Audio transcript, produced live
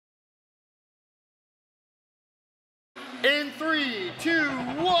In 3, 2,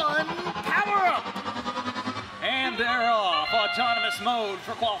 1, power up! And they're off. Autonomous mode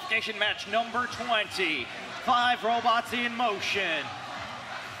for qualification match number 20. 5 robots in motion.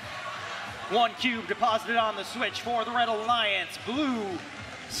 1 cube deposited on the switch for the Red Alliance. Blue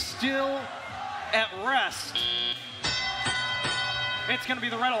still at rest. It's going to be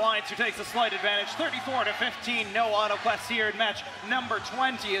the Red Alliance who takes a slight advantage. 34-15, no auto quests here in match number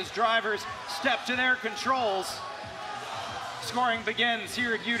 20 as drivers step to their controls. Scoring begins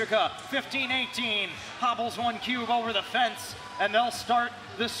here at Utica. 15-18, hobbles 1 cube over the fence, and they'll start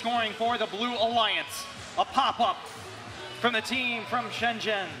the scoring for the Blue Alliance. A pop-up from the team from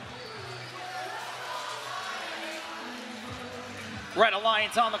Shenzhen. Red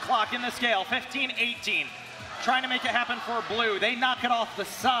Alliance on the clock in the scale, 15-18. Trying to make it happen for Blue. They knock it off the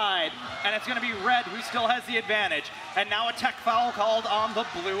side, and it's going to be Red who still has the advantage. And now a tech foul called on the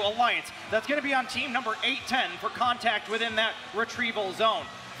Blue Alliance. That's going to be on team number 810 for contact within that retrieval zone.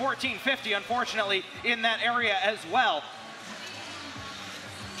 14-50, unfortunately, in that area as well.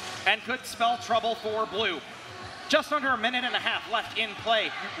 And could spell trouble for Blue. Just under a minute and a half left in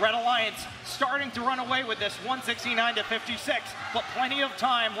play. Red Alliance starting to run away with this, 169-56, but plenty of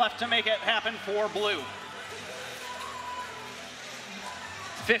time left to make it happen for Blue.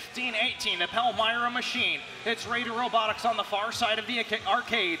 15-18, the Palmyra machine. It's Raider Robotics on the far side of the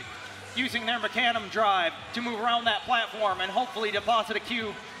arcade, using their Mechanum drive to move around that platform and hopefully deposit a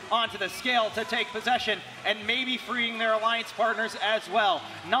cube onto the scale to take possession and maybe freeing their alliance partners as well.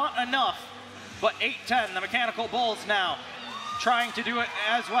 Not enough, but 8-10, the Mechanical Bulls now trying to do it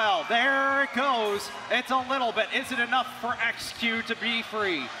as well. There it goes. It's a little bit. Is it enough for XQ to be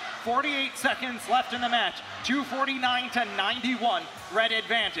free? 48 seconds left in the match. 249-91, Red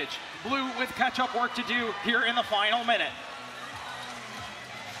advantage. Blue with catch-up work to do here in the final minute.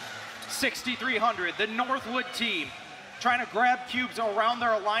 6,300, the Northwood team trying to grab cubes around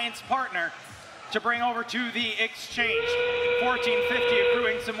their alliance partner to bring over to the exchange. 1450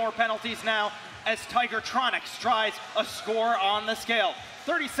 accruing some more penalties now as Tigertronics tries a score on the scale.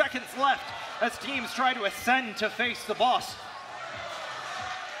 30 seconds left as teams try to ascend to face the boss.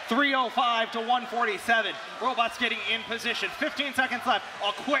 305 to 147. Robots getting in position. 15 seconds left.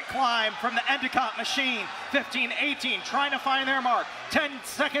 A quick climb from the Endicott machine. 15-18 trying to find their mark. 10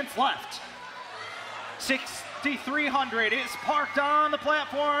 seconds left. 6,300 is parked on the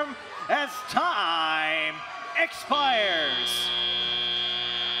platform as time expires.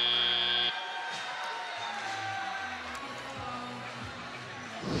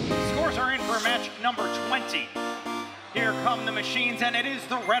 Scores are in for match number 20. Here come the machines, and it is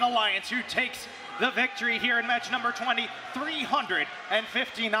the Red Alliance who takes the victory here in match number 20,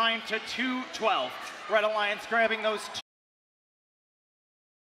 359 to 212. Red Alliance grabbing those